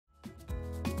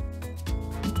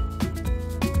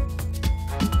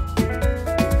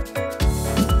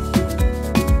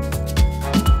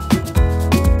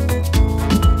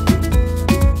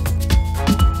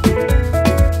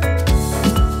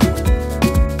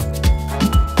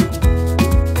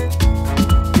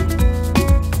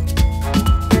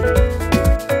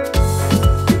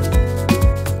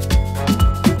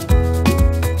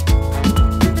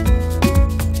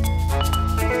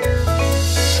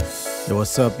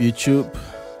What's up, YouTube?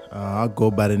 I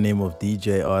go by the name of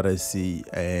DJ Odyccy,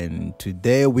 and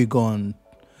today I'm going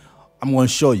to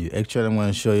show you. Actually, I'm going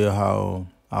to show you how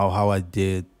I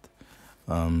did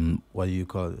what do you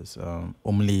call this?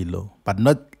 Umlilo, but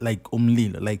not like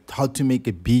Umlilo, like how to make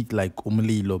a beat like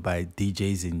Umlilo by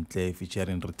DJ Zinhle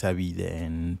featuring Rethabile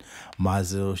and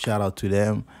Mvzzle. Shout out to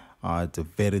them. It's a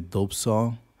very dope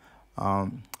song.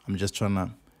 I'm just trying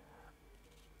to.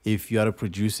 If you are a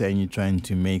producer and you're trying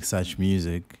to make such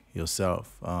music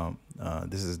yourself,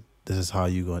 this is how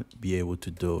you're going to be able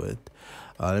to do it.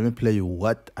 Let me play you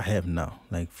what I have now,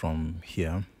 like from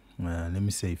here. Let me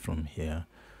say from here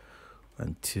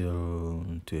until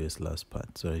to this last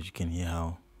part, so that you can hear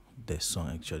how the song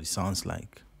actually sounds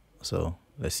like. So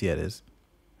let's hear this.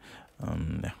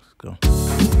 Yeah, let's go.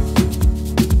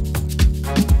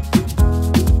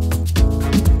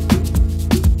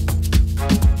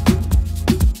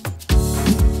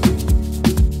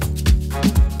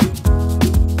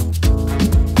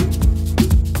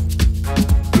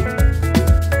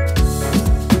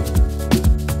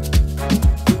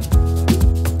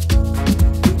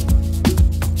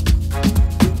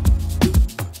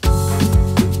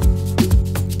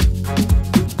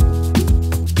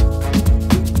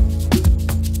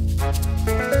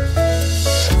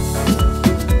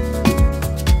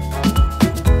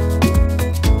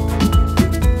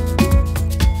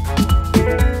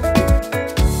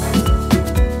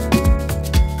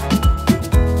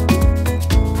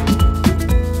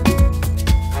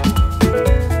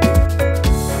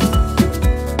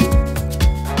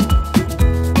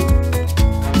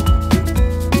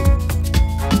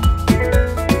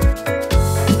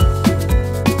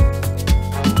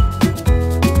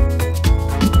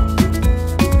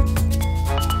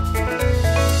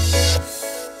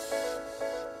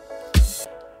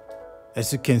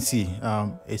 As you can see,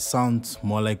 it sounds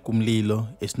more like Umlilo.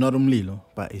 It's not Umlilo,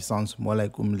 but it sounds more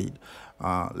like Umlilo.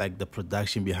 Like the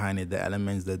production behind it, the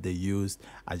elements that they used.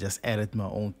 I just added my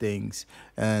own things.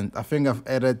 And I think I've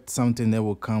added something that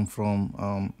will come from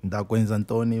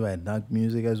Antoni by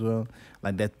Naakmusiq as well.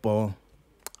 Like that Paul,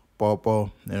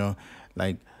 you know,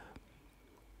 like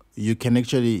you can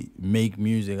actually make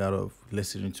music out of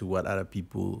listening to what other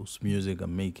people's music are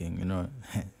making, you know.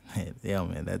 Yeah,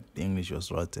 man, that English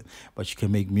was rotten. But you can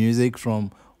make music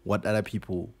from what other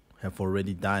people have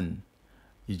already done.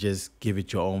 You just give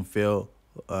it your own feel.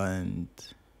 But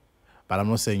I'm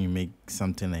not saying you make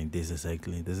something like this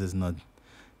exactly.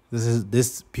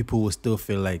 This people will still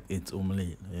feel like it's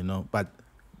Umlilo, you know. But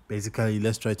basically,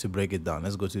 let's try to break it down.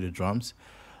 Let's go to the drums.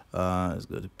 Let's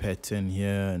go to pattern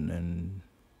here, and then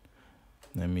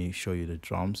let me show you the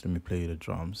drums. Let me play you the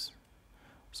drums.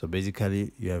 So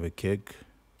basically, you have a kick.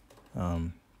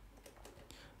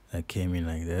 That came in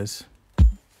like this,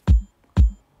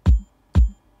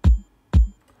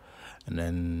 and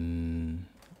then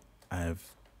I have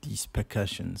these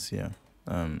percussions here.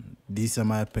 These are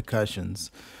my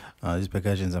percussions. These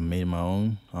percussions I made my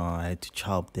own. I had to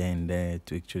chop there and there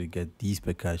to actually get these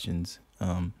percussions.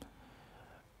 I'm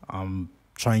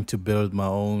trying to build my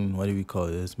own, what do we call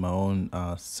this? My own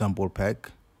sample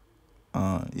pack.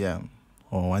 Yeah,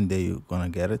 or one day you're gonna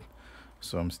get it.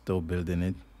 So I'm still building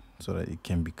it so that it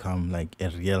can become like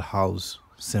a real house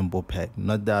sample pack,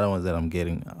 not the other ones that I'm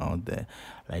getting out there.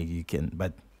 Like you can,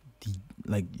 but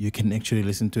you can actually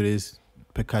listen to this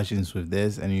percussions with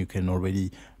this, and you can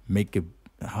already make a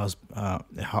house,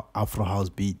 Afro house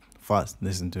beat fast.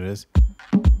 Listen to this,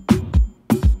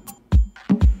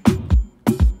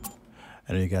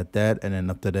 and you got that, and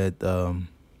then after that,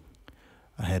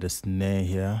 I had a snare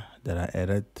here that I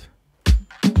added.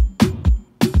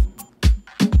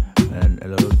 And a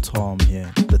little tom here.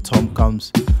 The tom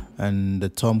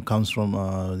comes from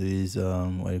these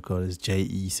what do you call this,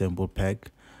 JE sample pack.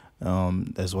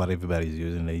 That's what everybody's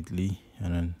using lately.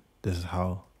 And then this is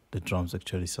how the drums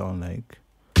actually sound like.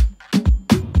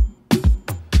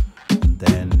 And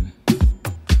then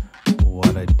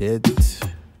what I did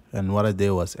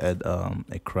was add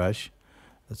a crash.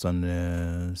 That's on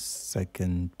the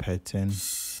second pattern.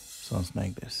 Sounds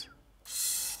like this.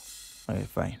 Okay,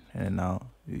 fine. And now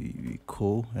we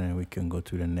cool, and we can go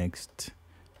to the next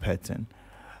pattern.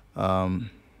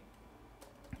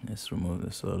 Let's remove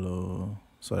the solo.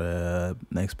 So the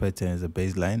next pattern is a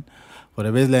bass line. For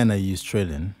the bass line, I use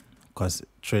Trillian, because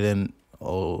Trillian,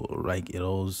 it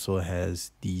also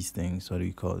has these things. What do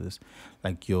you call this?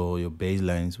 Like your bass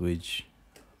lines, which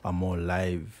are more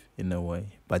live in a way.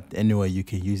 But anyway, you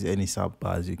can use any sub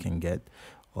bars you can get,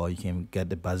 or you can get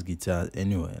the bass guitar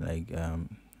anyway. Like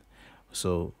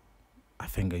so I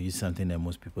think I use something that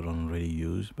most people don't really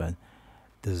use, but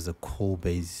this is a cool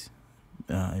bass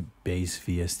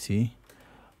VST.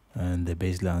 and the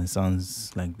bass line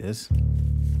sounds like this.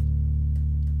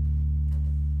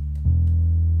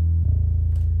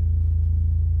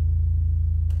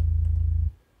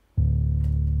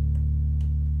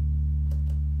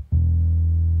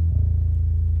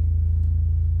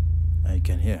 You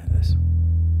can hear this.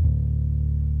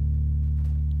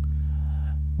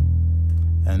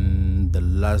 And the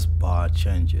last bar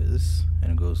changes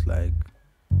and goes like,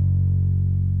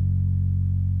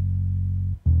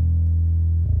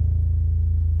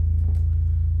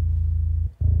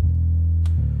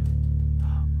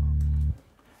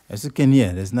 as you can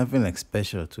hear, there's nothing like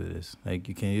special to this. Like,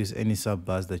 you can use any sub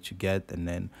bass that you get, and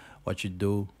then what you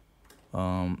do,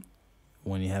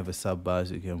 when you have a sub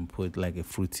bass, you can put like a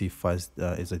fruity fuzz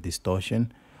as a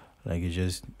distortion. Like, you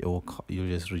just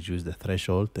reduce the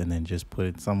threshold and then just put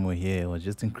it somewhere here, or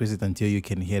just increase it until you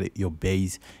can hear your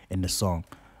bass in the song.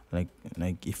 Like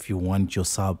if you want your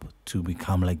sub to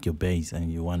become like your bass,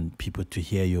 and you want people to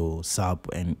hear your sub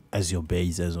and as your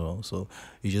bass as well, so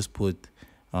you just put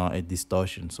a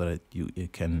distortion so that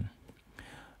it can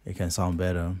sound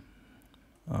better.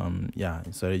 Yeah,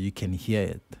 so that you can hear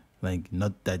it. Like,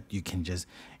 not that you can just,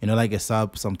 like a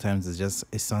sub, sometimes it's just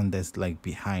a sound that's like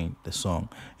behind the song,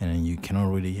 and then you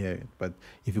cannot really hear it. But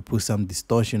if you put some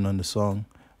distortion on the song,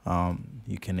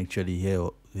 you can actually hear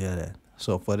that.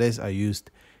 So for this, I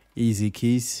used easy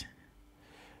keys.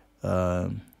 Like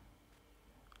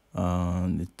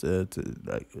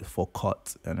for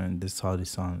chords, and then this is how they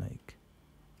sound like.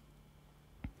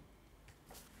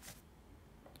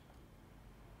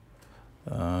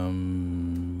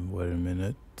 Wait a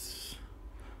minute.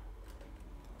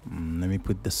 Let me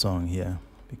put the song here,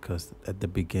 because at the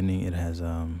beginning it has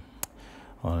an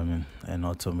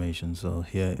automation. So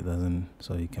here it doesn't.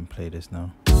 So you can play this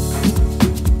now.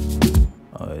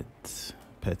 Oh, it's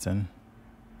pattern.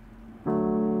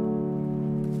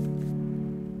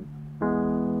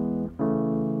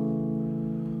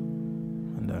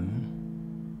 And then.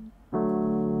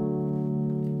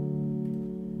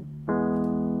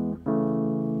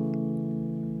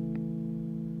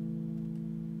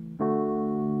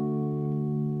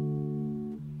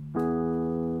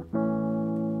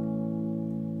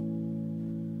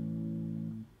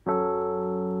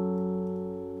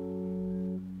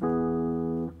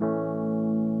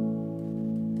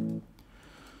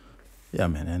 Yeah,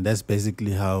 man, and that's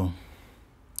basically how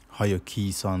your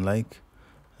keys sound like,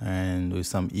 and with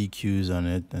some EQs on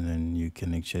it, and then you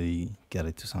can actually get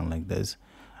it to sound like this.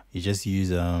 You just use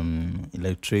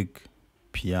electric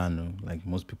piano, like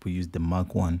most people use the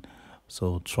Mark 1.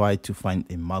 So try to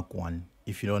find a Mark 1.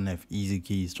 If you don't have easy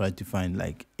keys, try to find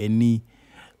like any,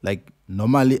 like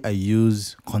normally I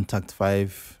use Contact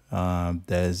 5.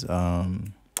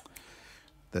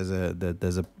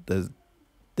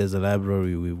 There's a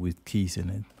library with keys in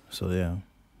it. So yeah,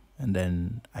 and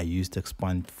then I used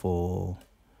Xpand for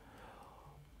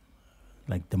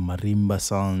like the marimba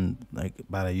sound,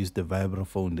 but I used the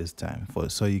vibraphone this time.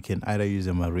 So you can either use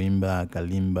a marimba,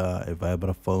 kalimba, a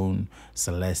vibraphone,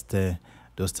 celeste,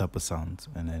 those type of sounds,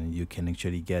 and then you can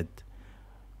actually get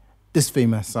this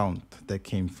famous sound that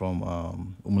came from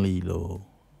Umlilo,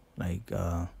 like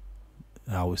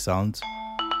how it sounds.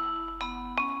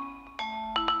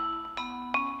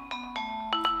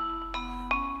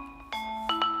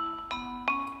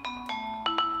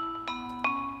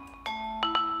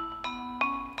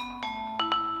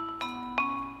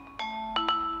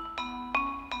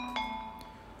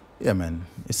 Yeah, man,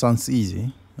 it sounds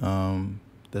easy.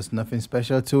 There's nothing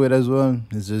special to it as well.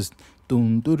 It's just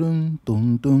dun dun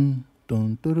dun dun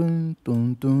dun dun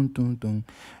dun dun dun dun,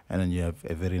 and then you have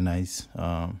a very nice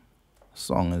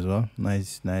song as well.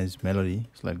 Nice melody.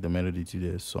 It's like the melody to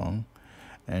the song.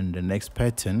 And the next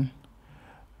pattern,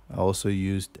 I also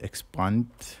used Xpand.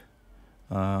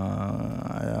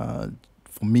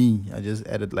 For me, I just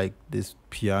added like this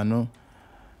piano,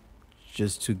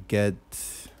 just to get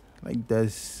like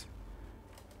this.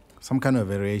 Some kind of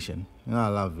variation. I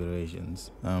love variations.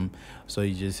 So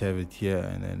you just have it here,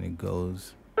 and then it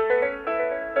goes,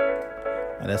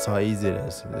 and that's how easy it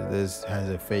is. This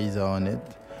has a phaser on it,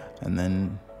 and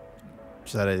then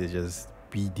so that it just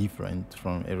be different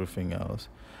from everything else.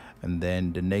 And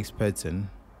then the next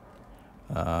pattern,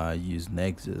 use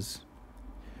Nexus.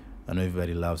 I know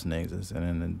everybody loves Nexus,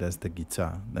 and then that's the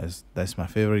guitar. That's my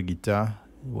favorite guitar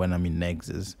when I'm in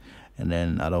Nexus, and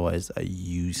then otherwise I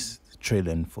use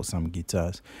Trillian for some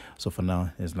guitars. So for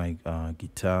now, it's like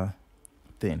guitar,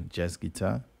 then jazz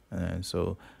guitar, and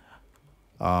so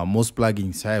most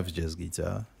plugins have jazz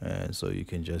guitar, and so you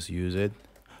can just use it.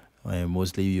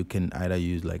 Mostly you can either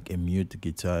use like a mute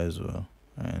guitar as well,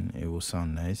 and it will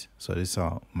sound nice. So this is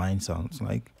how mine sounds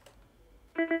like.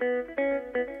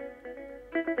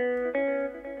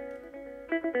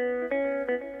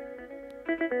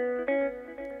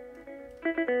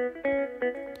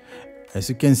 As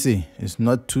you can see, it's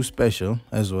not too special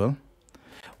as well.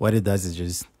 What it does is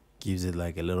just gives it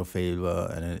like a little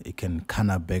flavor, and then it can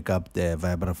kind of back up the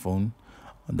vibraphone,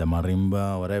 the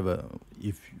marimba,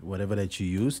 whatever that you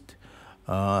used,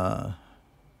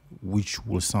 which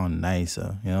will sound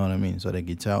nicer. You know what I mean? So the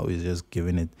guitar is just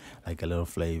giving it like a little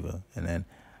flavor, and then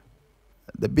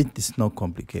the beat is not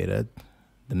complicated.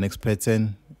 The next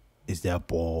pattern is the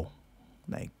ball,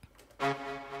 like.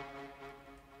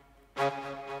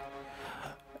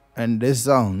 And this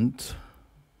sound,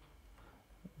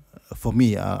 for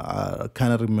me, I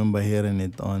kind of remember hearing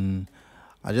it on.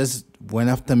 I just went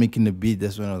after making the beat.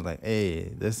 That's when I was like, "Hey,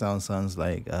 this sounds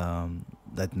like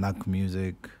that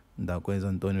Naakmusiq, that goes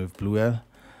Antonio with Blue Air."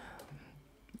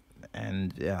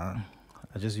 And yeah,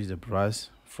 I just used a brass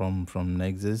from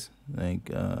Nexus, like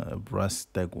a brass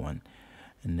stack one,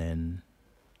 and then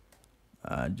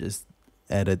I just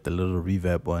added a little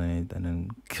reverb on it, and then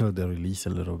killed the release a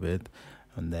little bit.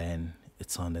 And then it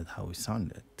sounded how it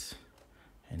sounded.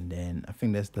 And then I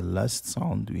think that's the last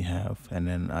sound we have. And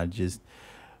then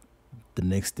the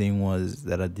next thing was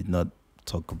that I did not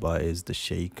talk about is the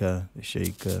shaker. The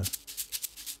shaker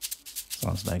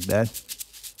sounds like that.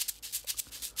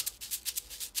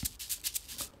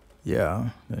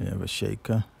 Yeah, then you have a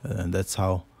shaker. And that's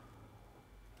how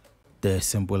the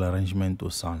simple arrangement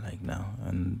will sound like now.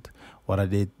 And what I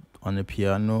did on the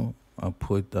piano, I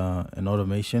put an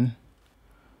automation.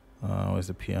 Where's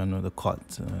the piano? The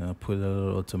chords. I put a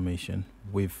little automation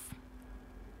with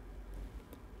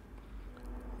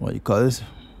what you call this?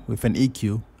 With an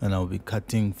EQ, and I'll be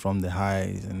cutting from the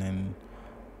highs, and then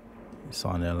it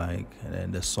sounded like, and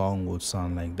then the song would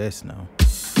sound like this now.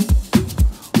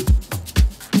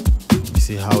 You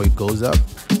see how it goes up,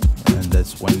 and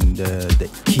that's when the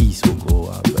keys will go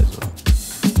up as well.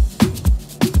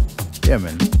 Yeah,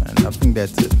 man, and I think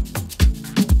that's it.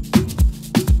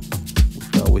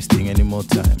 Wasting any more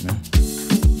time, man.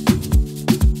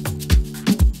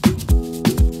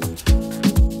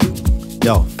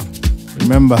 Yo,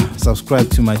 remember, subscribe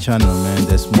to my channel, man.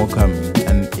 There's more coming.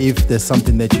 And if there's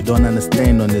something that you don't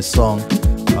understand on this song,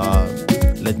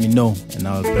 let me know and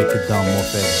I'll break it down more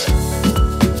further.